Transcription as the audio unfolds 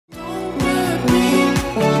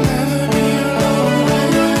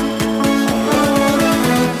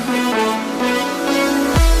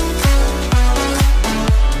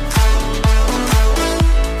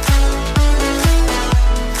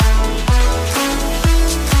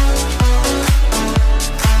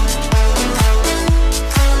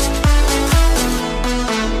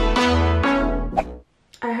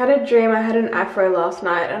dream. I had an afro last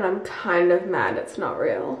night and I'm kind of mad it's not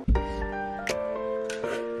real.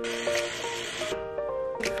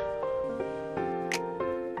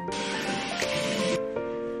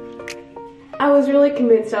 I was really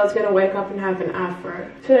convinced I was going to wake up and have an afro.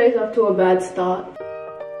 Today's off to a bad start.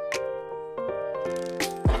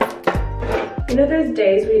 You know those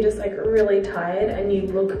days where you're just like really tired and you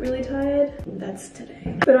look really tired? That's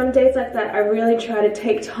today. But on days like that, I really try to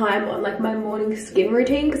take time on like my morning skin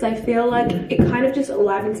routine because I feel like it kind of just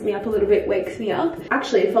livens me up a little bit, wakes me up.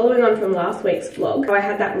 Actually, following on from last week's vlog, I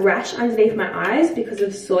had that rash underneath my eyes because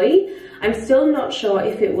of soy. I'm still not sure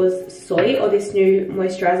if it was soy or this new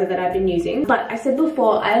moisturizer that I've been using. But I said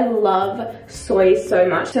before, I love soy so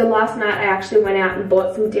much. So last night I actually went out and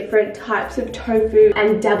bought some different types of tofu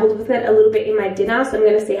and dabbled with it a little bit in my dinner. So I'm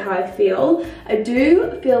gonna see how I feel. I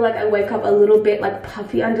do feel like I wake up a little bit like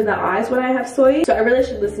puffy under the eyes when I have soy. So I really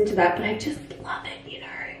should listen to that, but I just love it, you know.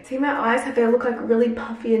 See my eyes, how they look like really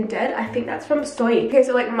puffy and dead? I think that's from soy. Okay,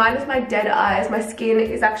 so like minus my dead eyes, my skin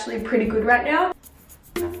is actually pretty good right now.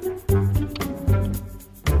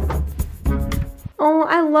 Oh,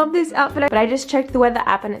 I love this outfit, but I just checked the weather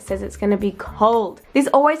app and it says it's gonna be cold. This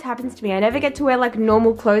always happens to me. I never get to wear like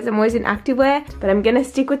normal clothes. I'm always in activewear, but I'm gonna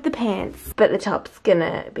stick with the pants. But the top's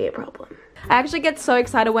gonna be a problem. I actually get so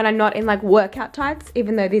excited when I'm not in like workout tights,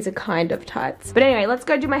 even though these are kind of tights. But anyway, let's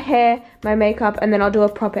go do my hair, my makeup, and then I'll do a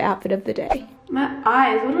proper outfit of the day. My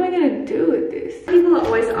eyes, what am I gonna do with this? People are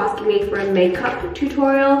always asking me for a makeup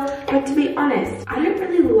tutorial, but to be honest, I don't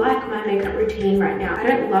really like my makeup routine right now. I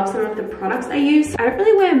don't love some of the products I use. I don't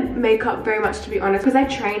really wear makeup very much, to be honest, because I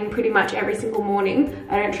train pretty much every single morning.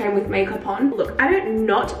 I don't train with makeup on. Look, I don't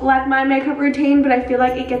not like my makeup routine, but I feel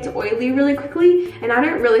like it gets oily really quickly, and I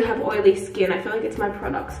don't really have oily skin. I feel like it's my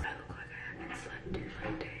products. I look like I haven't slept in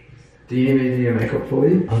 5 days. Do you need me to do your makeup for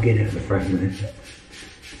you? I'll get it at the front minute.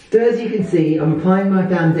 So as you can see, I'm applying my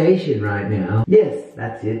foundation right now. Yes,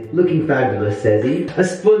 that's it. Looking fabulous, says he. A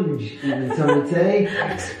sponge, even some would say.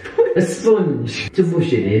 A sponge to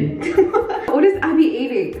mush it in. What is Abby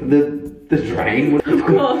eating? The drain. Of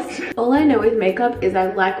course. All I know with makeup is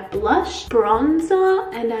I like blush,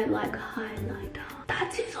 bronzer, and I like highlighter.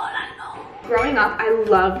 That is all I know. Growing up, I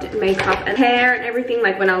loved makeup and hair and everything,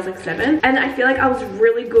 like when I was like 7. And I feel like I was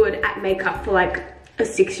really good at makeup for like a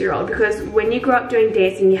 6-year-old, because when you grow up doing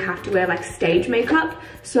dancing you have to wear like stage makeup,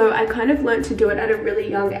 so I kind of learned to do it at a really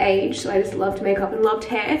young age. So I just loved makeup and loved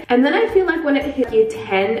hair. And then I feel like when it hit year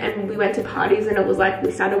 10 and we went to parties and it was like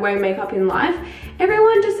we started wearing makeup in life,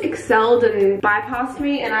 everyone just excelled and bypassed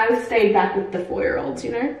me, and I stayed back with the 4-year-olds,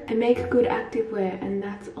 you know. I make good activewear and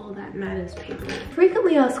that's all that matters, people.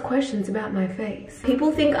 Frequently asked questions about my face.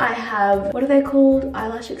 People think I have, what are they called,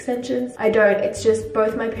 eyelash extensions? I don't. It's just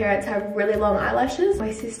both my parents have really long eyelashes.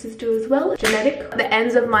 My sisters do as well. Genetic. The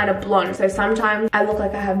ends of mine are blonde, so sometimes I look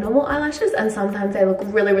like I have normal eyelashes and sometimes they look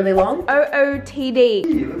really, really long. OOTD.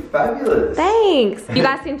 You look fabulous. Thanks. You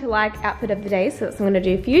guys seem to like outfit of the day, so that's what I'm gonna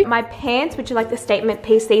do for you. My pants, which are like the statement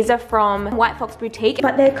piece, these are from Whitefox Boutique,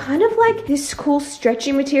 but they're kind of like this cool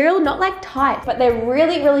stretchy material, not like tight, but they're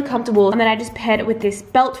really, really comfortable. And then I just paired it with this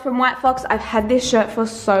belt from Whitefox. I've had this shirt for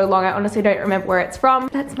so long, I honestly don't remember where it's from.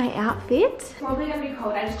 That's my outfit. It's probably gonna be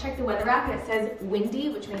cold. I just checked the weather app and it says windy,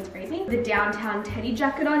 which means freezing. The downtown teddy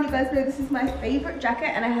jacket on. You guys know this is my favorite jacket,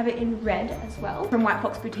 and I have it in red as well from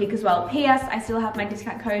Whitefox Boutique as well. PS, I still have my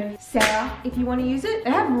discount code Sarah if you want to use it.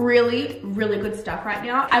 They have really, really good stuff right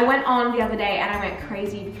now. I went on the other day and I went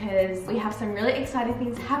crazy because we have some really exciting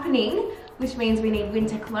things happening, which means we need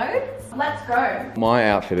winter clothes. Let's go. My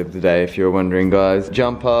outfit of the day, if you're wondering, guys: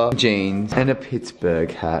 jumper, jeans, and a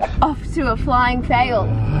Pittsburgh hat. Off to a flying fail.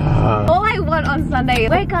 All I want on Sunday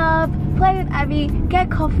is wake up, play with Abby,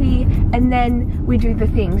 get coffee, and then we do the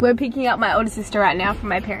things. We're picking up my older sister right now from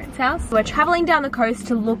my parents' house. We're traveling down the coast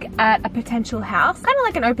to look at a potential house, kind of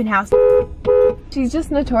like an open house. She's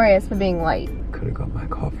just notorious for being late. Could have got my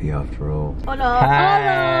coffee after all. Oh no.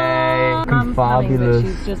 Hey! Mum's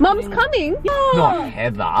Fabulous. Mum's coming? Not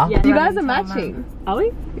Heather. Yeah, you guys are matching. Are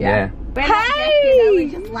we? Yeah. Hey! We're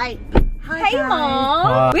just late. Hi, Hey,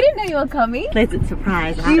 Mom. We didn't know you were coming. Pleasant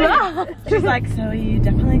surprise. You are. She's like, so are you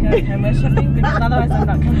definitely going homework shopping? Because otherwise I'm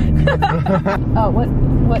not coming. Oh,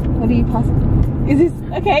 what are you passing? Is this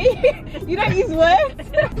okay? You don't use words?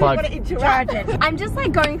 Plug. I'm just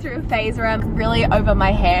like going through a phase where I'm really over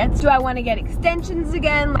my hair. Do I want to get extensions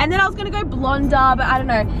again? And then I was gonna go blonder, but I don't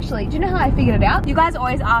know. Actually, do you know how I figured it out? You guys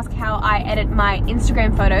always ask how I edit my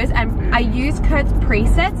Instagram photos, and I use Kurt's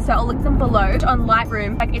presets, so I'll link them below on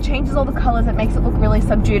Lightroom. Like, it changes all the colors, it makes it look really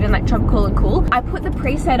subdued and like tropical and cool. I put the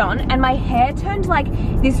preset on and my hair turned like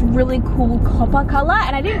this really cool copper color,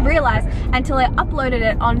 and I didn't realize until I uploaded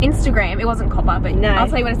it on Instagram. It wasn't copper, but no. I'll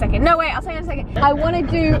tell you in a second. No, wait, I'll tell you in a second. I want to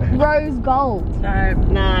do rose gold.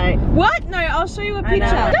 No. What? No, I'll show you a picture.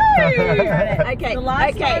 No! Okay. The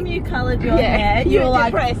last time you coloured your hair, you were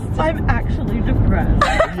like, I'm actually depressed.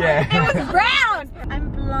 Yeah. It was brown! I'm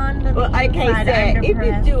blonde. Well, okay, so if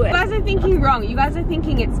you do it. You guys are thinking wrong. You guys are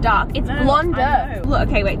thinking it's dark. It's blonder. Look,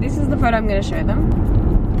 okay, wait, this is the photo I'm going to show them.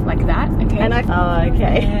 Like that, okay. And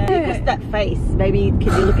okay. Because that face, maybe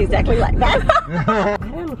can you look exactly like that? I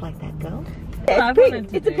don't look like that, girl. Yeah,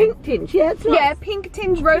 it's a pink tinge, yeah, it's nice. Yeah, pink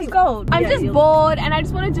tinge rose gold. I'm just bored and I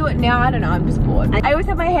just want to do it now. I don't know, I'm just bored. I always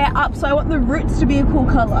have my hair up, so I want the roots to be a cool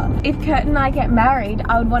color. If Kurt and I get married,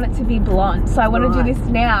 I would want it to be blonde. So I want to do this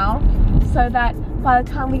now so that by the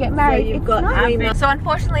time we get married, it's nice. So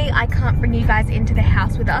unfortunately, I can't bring you guys into the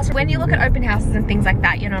house with us. When you look at open houses and things like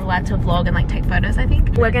that, you're not allowed to vlog and like take photos, I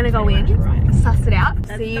think. We're gonna go in, suss it out,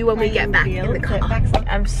 see you when we get back in the car.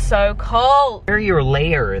 I'm so cold. You're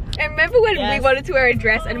layered. I remember when we wanted to wear a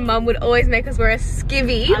dress and Mum would always make us wear a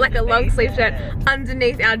skivvy, like a long sleeve shirt,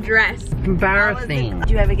 underneath our dress. Embarrassing.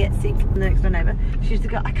 Did you ever get sick? The next door neighbour, she used to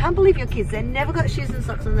go, I can't believe your kids, they never got shoes and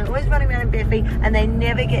socks on, they're always running around in bare feet and they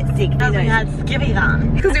never get sick. Because we had skivvy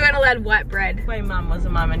on. Because we weren't allowed white bread. My mum was a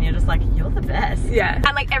mum and you're just like, you're the best. Yeah.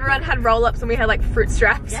 And like everyone had roll-ups and we had like fruit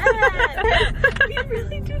straps. Yeah. We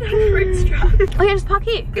really did have fruit straps. Oh yeah, just park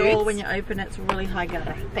here. The door when you open it's really high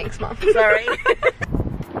gutter. Thanks, Mum. Sorry.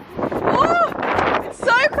 Oh, it's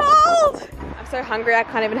so cold. I'm so hungry I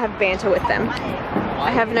can't even have banter with them.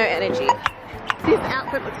 I have no energy. This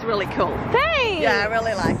outfit looks really cool. Thanks. Yeah, I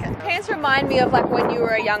really like it. Pants remind me of like when you were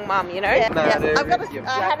a young mum, you know? Yeah, I had a skirt.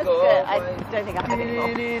 I don't think I have it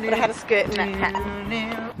anymore. But I had a skirt and that hat.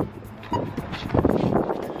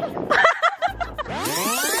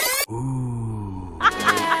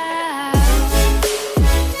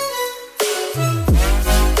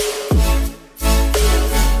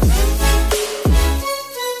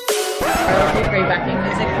 Free backing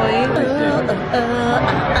music for you.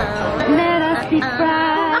 Let us be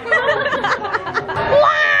friends.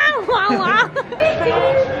 Wow, wow, wow.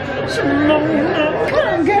 Come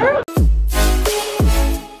on, girl.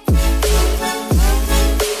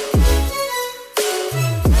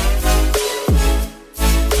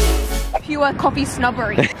 Pure coffee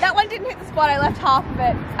snobbery. That one didn't hit the spot. I left half of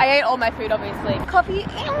it. I ate all my food, obviously. Coffee.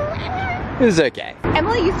 It was okay.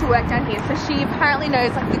 Emily used to work down here, so she apparently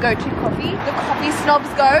knows like the go-to coffee. The coffee snobs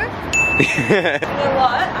go. You know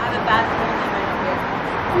what? I have a bad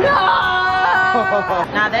feeling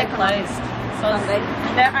No! Nah, they're closed. So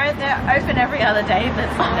they're open every other day but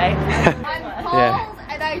Sunday. I'm cold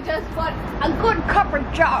and I just want a good cup of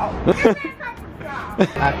joe.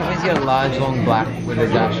 Can we get a large long black with a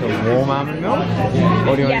dash of warm almond milk?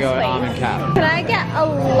 Or do you want to go with almond cap? Can I get a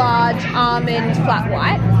large almond flat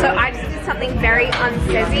white? So I just did something very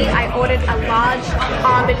unsezzy. I ordered a large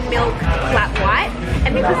almond milk flat white.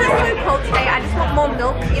 And because it's so cold today, I just want more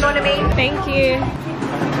milk. You know what I mean? Thank you.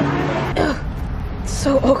 Ugh, it's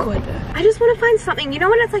so awkward. I just want to find something. You know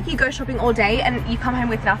when it's like you go shopping all day and you come home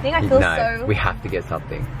with nothing? I feel so... we have to get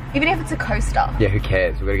something. Even if it's a coaster. Yeah, who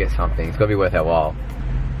cares? We've got to get something. It's got to be worth our while.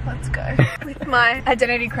 Let's go. With my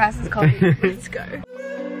identity crisis coffee. Let's go.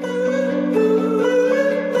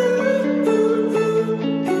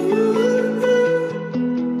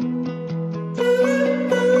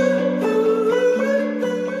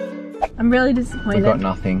 I'm really disappointed. We've got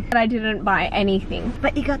nothing. But I didn't buy anything.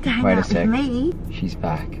 But you got to hang out with me. She's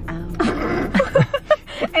back.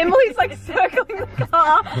 Emily's like circling the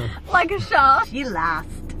car like a shark. She laughed.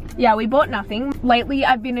 Yeah, we bought nothing. Lately,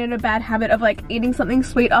 I've been in a bad habit of like eating something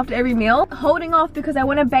sweet after every meal. Holding off because I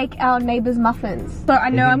want to bake our Neighbours muffins. So I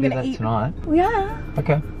know I'm going to eat tonight. Yeah.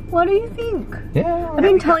 Okay. What do you think? Yeah. I've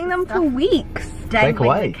been telling them for weeks.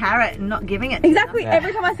 Dangling the carrot and not giving it. Exactly. Yeah.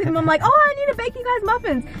 Every time I see them, I'm like, oh, I need to bake you guys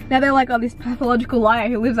muffins. Now they're like, oh, this pathological liar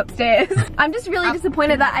who lives upstairs. I'm just really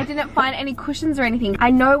disappointed that I didn't find any cushions or anything.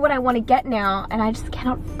 I know what I want to get now, and I just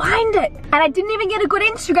cannot find it. And I didn't even get a good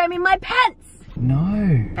Instagram in my pants.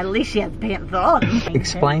 No. At least she has pants on.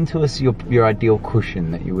 Explain to us your ideal cushion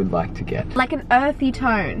that you would like to get. Like an earthy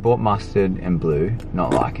tone. Bought mustard and blue,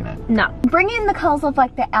 not liking it. No. Bring in the colours of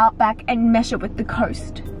like the outback and mesh it with the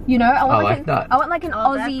coast. You know, I want like that. I want like an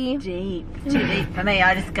Aussie. That's deep. Too deep for me.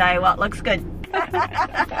 I just go, what looks good?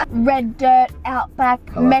 Red dirt,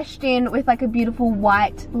 outback, meshed in with like a beautiful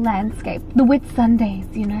white landscape. The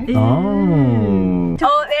Whitsundays, you know? Oh.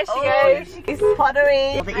 Oh, there she goes. She's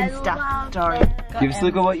pottery. The Insta story. Give us a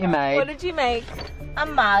look at what you made. What did you make? A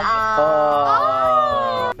mug.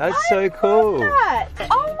 Oh. That's so cool.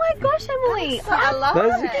 Oh my gosh, Emily. I love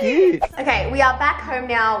Those are cute. Okay, we are back home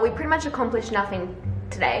now. We pretty much accomplished nothing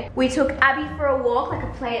today. We took Abby for a walk, like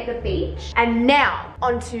a play at the beach. And now,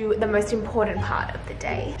 onto the most important part of the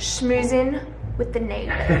day. Schmoozing with the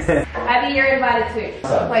neighbours. Abby, you're invited too.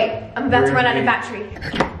 Wait, I'm about to run out of battery.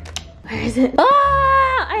 Where is it?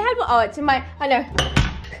 Ah, I had one. Oh, it's in my, I know.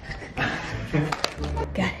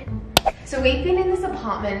 Got it. So we've been in this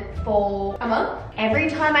apartment for a month. Every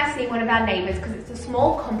time I see one of our neighbours, because it's a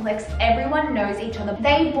small complex, everyone knows each other.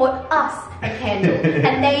 They bought us a candle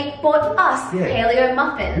and they bought us paleo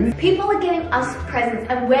muffins. People are getting us presents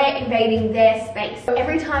and we're invading their space. So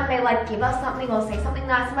every time they like give us something or say something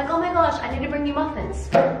nice, I'm like, oh my gosh, I need to bring you muffins.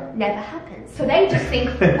 Never happens. So they just think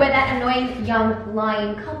we're that annoying young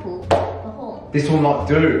lying couple. The whole. This will not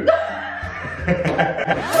do.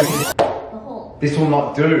 This will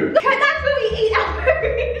not do. That's where we eat our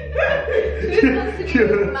food. She just wants to be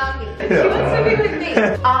with mommy. She wants to be with me.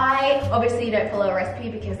 I obviously don't follow a recipe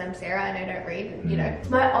because I'm Sarah and I don't read. And, you know, it's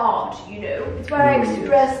my art, you know. It's where I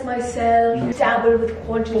express myself, dabble with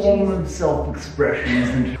quantities. Form of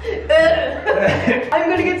self-expression. I'm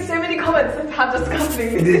gonna get so many comments of how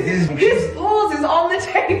disgusting this is. His paws is on the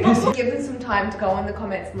table. Give them some time to go in the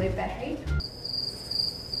comments and leave their hate.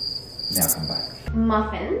 Now come back.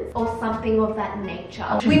 Muffins or something of that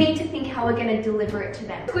nature. We need to think how we're going to deliver it to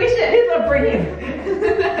them. Squish it! Here's what I bring in.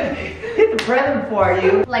 Here's a present for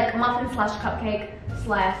you. Like muffin slash cupcake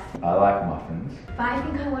slash. I like muffins. But I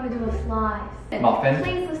think I want to do a slice. Muffin?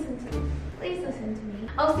 Please listen to me. Please listen to me.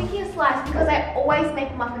 I was thinking a slice because I always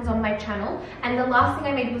make muffins on my channel, and the last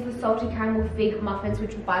thing I made was the salty caramel fig muffins,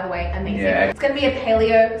 which were, by the way, amazing. Yeah. It's going to be a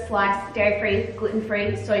paleo slice, dairy-free,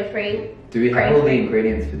 gluten-free, soy-free. Do we have all the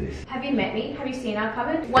ingredients for this? Have you met me? Have you seen our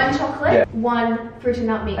cupboard? 1 chocolate, 1 fruit and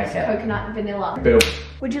nut mix, coconut and vanilla. Bill.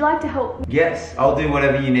 Would you like to help Yes, I'll do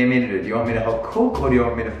whatever you need me to do. Do you want me to help cook or do you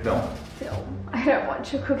want me to film? film? I don't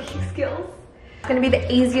want your cooking skills. It's gonna be the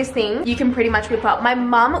easiest thing you can pretty much whip up. My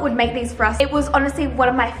mum would make these for us. It was honestly one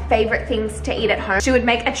of my favorite things to eat at home. She would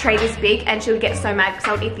make a tray this big and she would get so mad because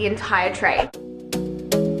I would eat the entire tray.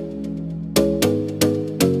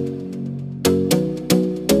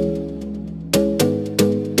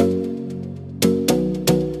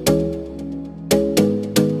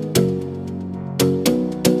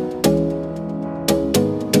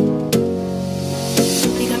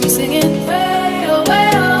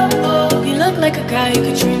 You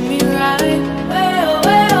could treat me right. Way oh,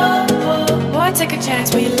 way oh, oh. Boy, take a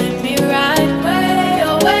chance, will you let me ride? Way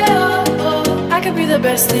oh, oh. I could be the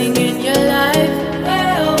best thing in your life.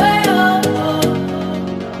 Way oh,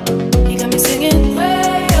 oh. You got me singing.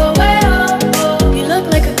 Way oh, oh. You look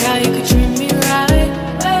like a guy, you could treat me right.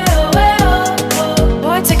 Way oh, oh.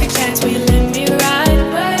 Boy, take a chance, will you let me ride?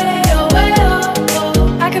 Way oh,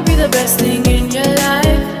 oh. I could be the best thing in your life.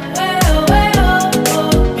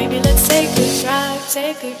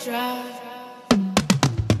 Take a drive.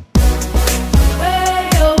 Way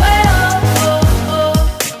oh, way oh, oh, oh.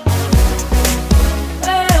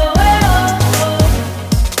 Way oh, way oh, oh.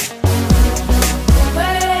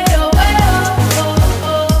 Way oh, way oh,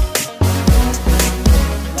 oh.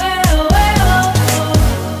 Way oh, way oh, oh.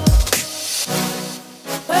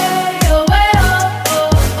 Way oh, way oh, oh,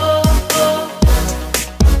 oh.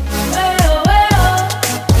 Way oh, way oh.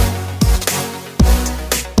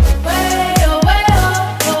 Way oh, way.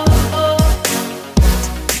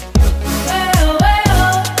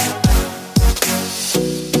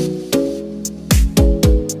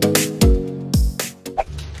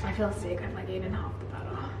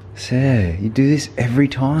 Sarah, you do this every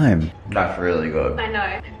time. That's really good. I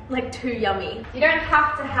know, like too yummy. You don't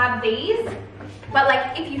have to have these, but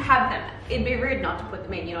like if you have them, it'd be rude not to put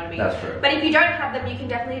them in, you know what I mean? That's true. But if you don't have them, you can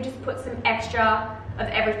definitely just put some extra of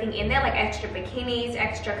everything in there, like extra bikinis,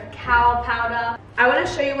 extra cacao powder. I want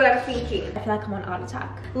to show you what I'm thinking. I feel like I'm on Art Attack.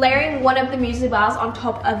 Layering one of the muesli bars on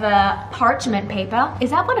top of a parchment paper. Is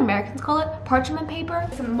that what Americans call it? Parchment paper?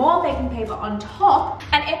 Some more baking paper on top.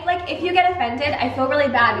 And if you get offended, I feel really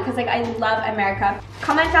bad because like I love America.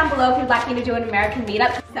 Comment down below if you'd like me to do an American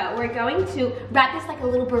meetup. So we're going to wrap this like a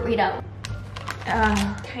little burrito.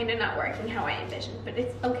 Kinda not working how I envisioned, but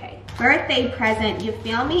it's okay. Birthday present, you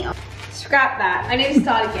feel me? Scrap that. I need to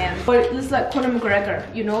start again. But this is like Conor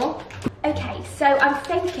McGregor, you know? Okay, so I'm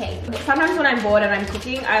thinking, sometimes when I'm bored and I'm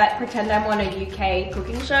cooking, I like pretend I'm on a UK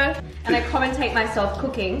cooking show and I commentate myself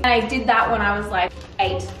cooking. And I did that when I was like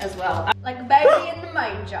 8 as well. Like baby in the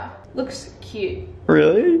manger. Looks cute.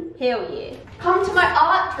 Really? Hell yeah. Come to my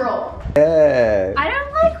art drawer. Yeah. I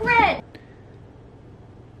don't like red.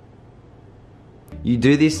 You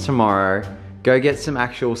do this tomorrow. Go get some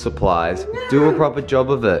actual supplies. No. Do a proper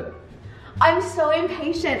job of it. I'm so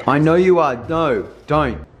impatient. I know you are. No,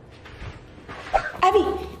 don't. Abby,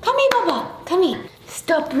 come here, Baba. Come here.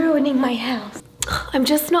 Stop ruining my house. I'm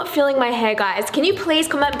just not feeling my hair, guys. Can you please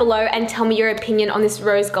comment below and tell me your opinion on this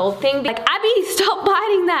rose gold thing? Like, Abby, stop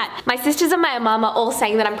biting that. My sisters and my mum are all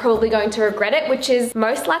saying that I'm probably going to regret it, which is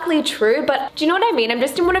most likely true, but do you know what I mean? I'm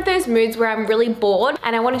just in one of those moods where I'm really bored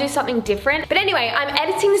and I want to do something different. But anyway, I'm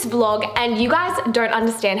editing this vlog and you guys don't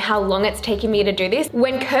understand how long it's taken me to do this.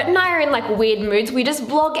 When Kurt and I are in like weird moods, we just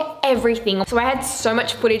vlog everything. So I had so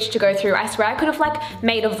much footage to go through. I swear I could have like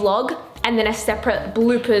made a vlog and then a separate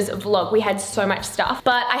bloopers vlog. We had so much stuff.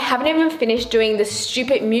 But I haven't even finished doing the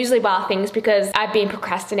stupid muesli bar things because I've been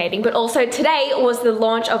procrastinating. But also today was the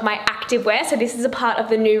launch of my activewear. So this is a part of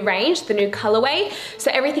the new range, the new colorway.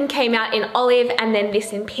 So everything came out in olive and then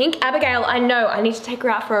this in pink. Abigail, I know, I need to take her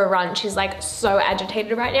out for a run. She's like so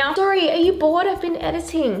agitated right now. Sorry, are you bored? I've been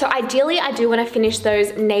editing. So ideally I do want to finish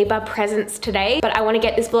those neighbor presents today, but I want to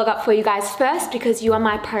get this vlog up for you guys first because you are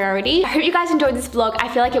my priority. I hope you guys enjoyed this vlog. I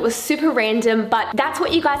feel like it was super random, but that's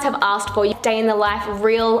what you guys have asked for. Day in the life,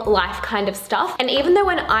 real life kind of stuff. And even though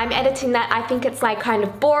when I'm editing that, I think it's like kind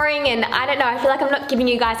of boring and I don't know, I feel like I'm not giving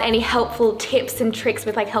you guys any helpful tips and tricks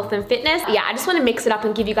with like health and fitness. Yeah, I just want to mix it up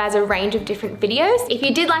and give you guys a range of different videos. If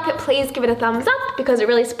you did like it, please give it a thumbs up because it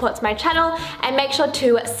really supports my channel, and make sure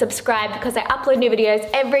to subscribe because I upload new videos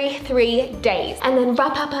every 3 days. And then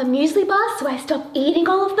wrap up our muesli bars so I stop eating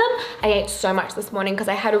all of them. I ate so much this morning because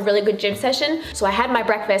I had a really good gym session. So I had my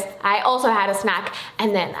breakfast, I also had a snack,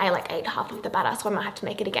 and then I like ate half of the batter, so I might have to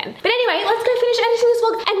make it again. But anyway, let's go finish editing this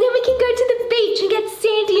vlog and then we can go to the beach and get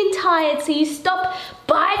sandy and tired so you stop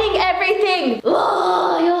biting everything.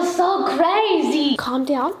 Oh, you're so crazy. Calm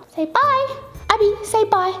down, say bye. Abby, say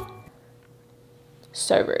bye.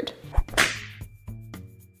 So rude.